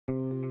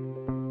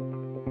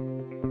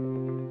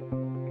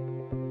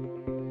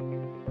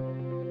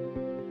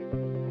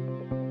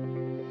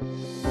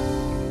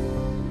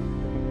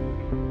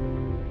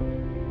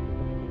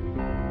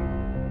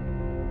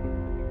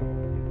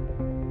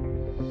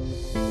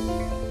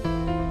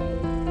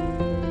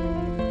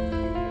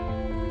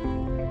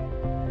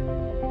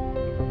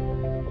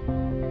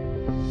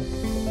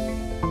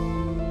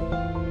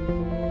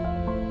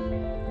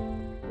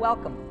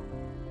Welcome.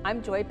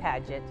 I'm Joy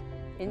Padgett,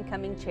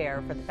 incoming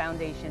chair for the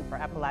Foundation for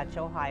Appalachia,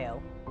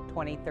 Ohio,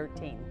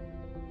 2013.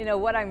 You know,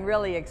 what I'm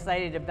really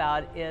excited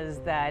about is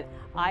that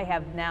I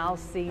have now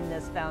seen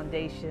this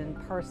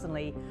foundation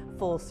personally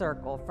full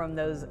circle, from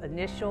those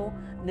initial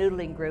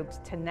noodling groups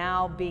to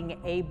now being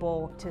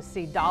able to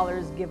see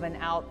dollars given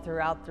out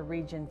throughout the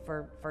region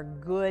for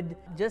good.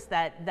 Just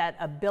that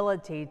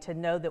ability to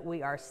know that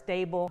we are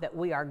stable, that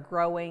we are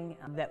growing,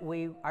 that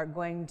we are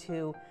going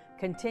to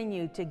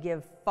continue to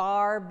give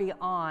far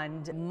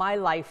beyond my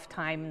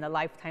lifetime and the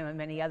lifetime of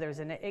many others.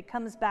 And it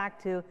comes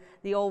back to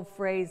the old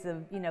phrase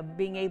of, you know,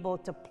 being able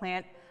to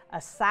plant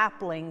a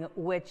sapling,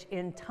 which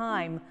in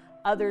time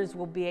others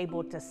will be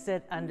able to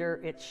sit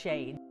under its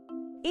shade.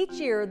 Each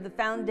year, the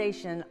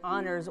foundation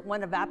honors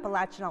one of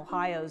Appalachian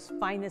Ohio's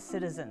finest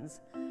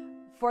citizens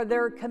for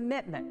their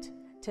commitment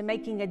to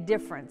making a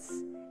difference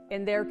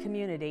in their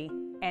community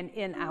and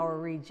in our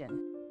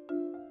region.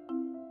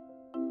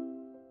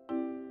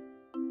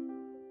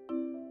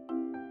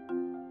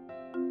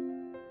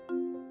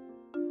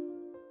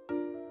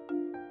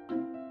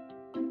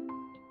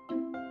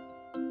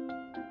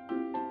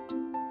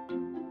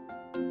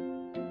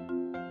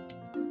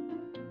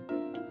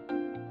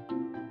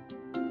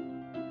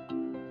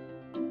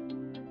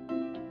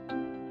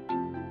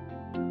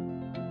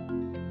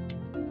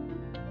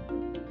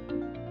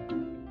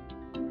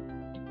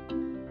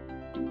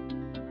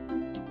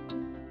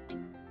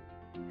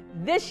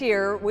 This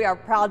year, we are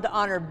proud to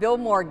honor Bill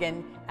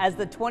Morgan as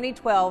the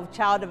 2012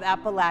 Child of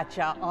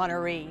Appalachia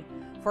Honoree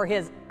for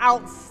his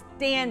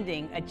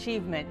outstanding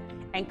achievement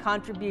and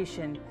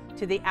contribution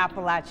to the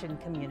Appalachian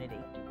community.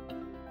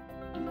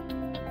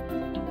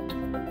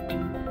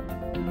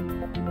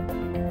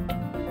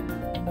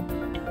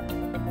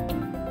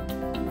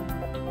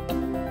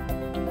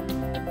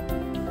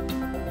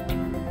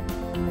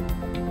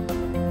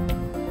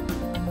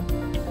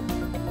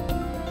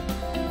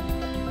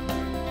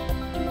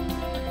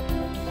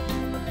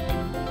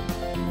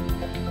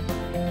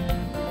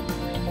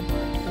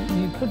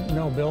 You couldn't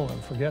know Bill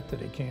and forget that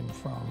he came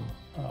from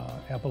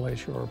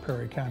Appalachia or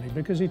Perry County,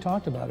 because he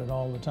talked about it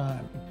all the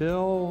time.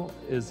 Bill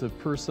is a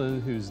person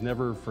who's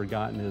never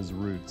forgotten his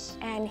roots.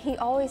 And he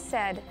always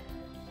said,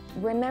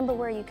 remember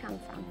where you come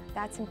from.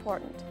 That's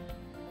important,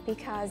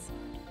 because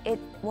it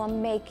will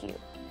make you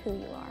who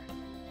you are.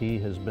 He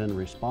has been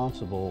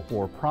responsible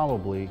for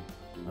probably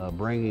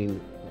bringing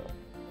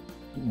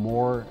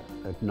more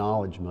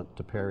acknowledgement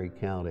to Perry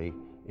County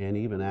and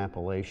even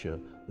Appalachia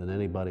than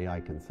anybody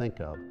I can think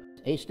of.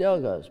 He still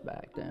goes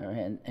back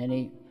there, and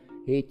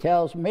he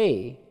tells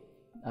me,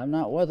 I'm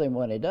not with him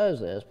when he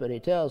does this, but he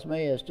tells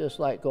me it's just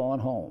like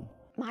going home.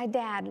 My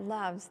dad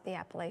loves the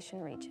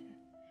Appalachian region.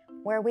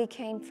 Where we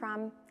came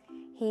from,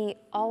 he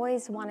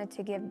always wanted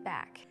to give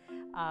back.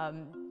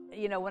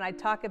 You know, when I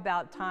talk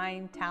about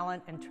time,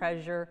 talent, and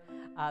treasure,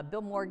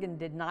 Bill Morgan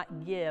did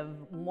not give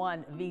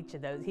one of each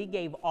of those. He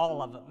gave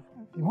all of them.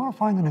 If you want to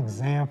find an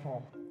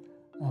example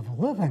of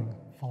living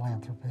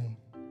philanthropy,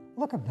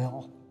 look at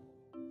Bill.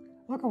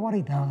 Look at what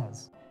he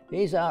does.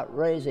 He's out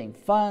raising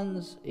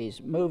funds, he's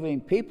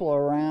moving people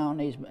around,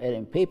 he's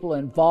getting people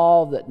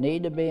involved that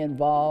need to be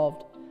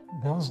involved.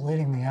 Bill's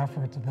leading the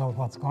effort to build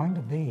what's going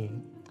to be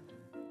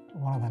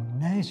one of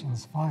the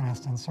nation's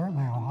finest, and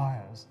certainly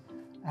Ohio's,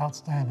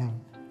 outstanding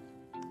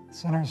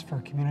centers for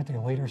community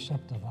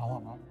leadership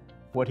development.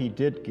 What he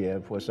did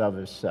give was of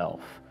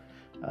himself,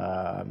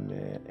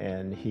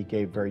 and he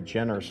gave very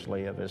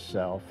generously of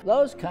himself.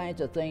 Those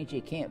kinds of things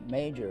you can't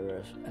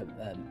measure,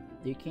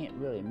 you can't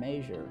really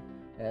measure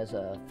as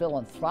a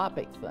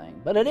philanthropic thing,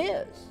 but it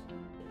is.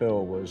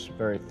 Bill was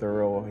very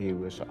thorough. He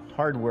was a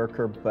hard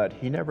worker, but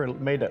he never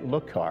made it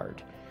look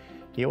hard.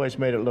 He always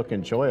made it look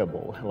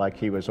enjoyable, like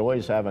he was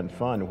always having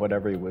fun,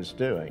 whatever he was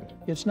doing.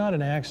 It's not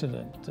an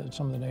accident that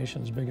some of the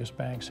nation's biggest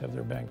banks have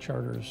their bank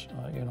charters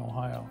in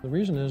Ohio. The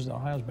reason is that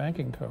Ohio's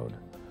banking code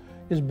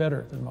is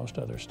better than most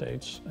other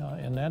states,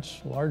 and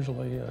that's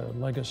largely a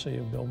legacy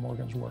of Bill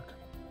Morgan's work.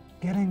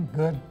 Getting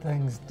good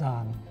things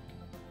done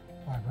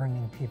by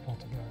bringing people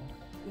together.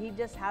 He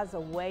just has a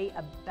way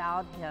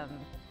about him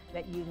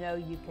that you know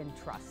you can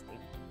trust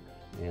him.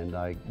 And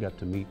I got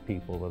to meet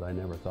people that I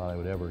never thought I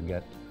would ever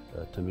get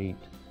to meet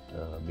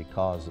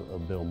because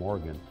of Bill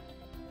Morgan.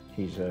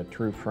 He's a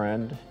true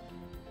friend,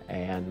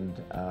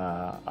 and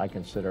I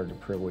consider it a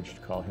privilege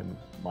to call him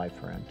my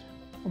friend.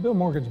 Well, Bill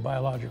Morgan's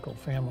biological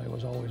family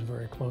was always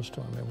very close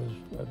to him.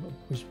 It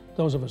was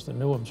those of us that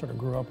knew him sort of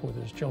grew up with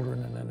his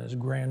children and then his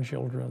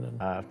grandchildren.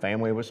 And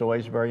family was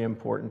always very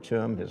important to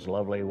him. His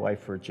lovely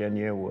wife,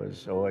 Virginia,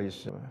 was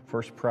always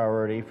first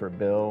priority for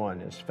Bill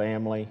and his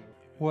family.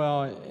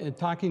 Well, in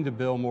talking to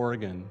Bill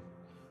Morgan,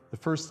 the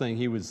first thing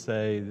he would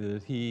say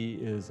that he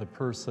is a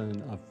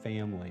person of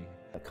family.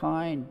 A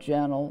kind,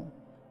 gentle,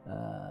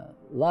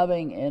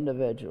 loving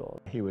individual.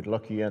 He would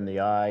look you in the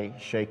eye,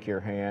 shake your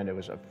hand. It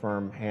was a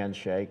firm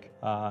handshake.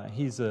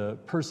 He's a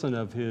person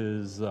of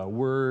his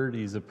word.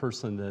 He's a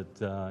person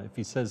that if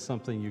he says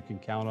something, you can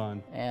count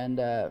on. And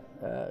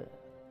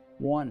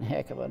one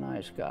heck of a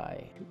nice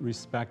guy.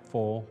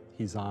 Respectful,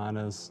 he's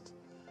honest,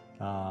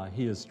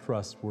 He is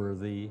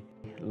trustworthy.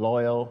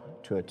 Loyal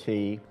to a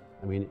T.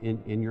 I mean,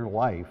 in your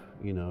life,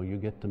 you know, you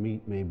get to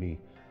meet maybe,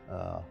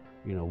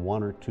 you know,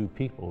 one or two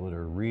people that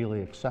are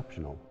really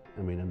exceptional.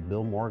 I mean, and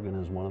Bill Morgan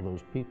is one of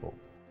those people.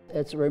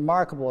 It's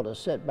remarkable to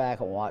sit back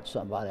and watch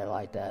somebody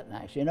like that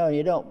next. You know,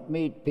 you don't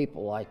meet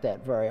people like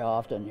that very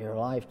often in your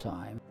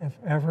lifetime. If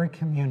every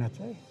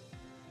community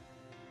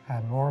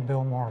had more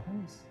Bill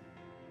Morgans,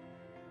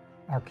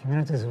 our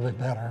communities would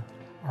be better,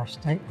 our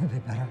state would be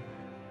better,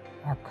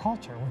 our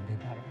culture would be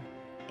better.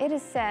 It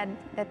is said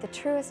that the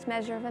truest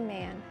measure of a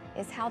man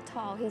is how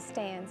tall he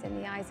stands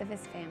in the eyes of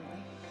his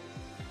family.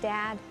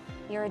 Dad,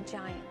 you're a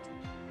giant,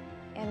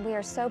 and we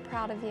are so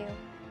proud of you,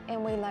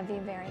 and we love you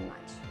very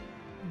much.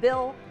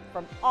 Bill,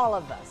 from all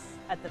of us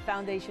at the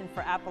Foundation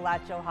for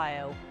Appalachia,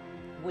 Ohio,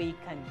 we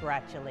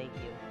congratulate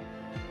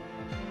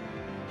you.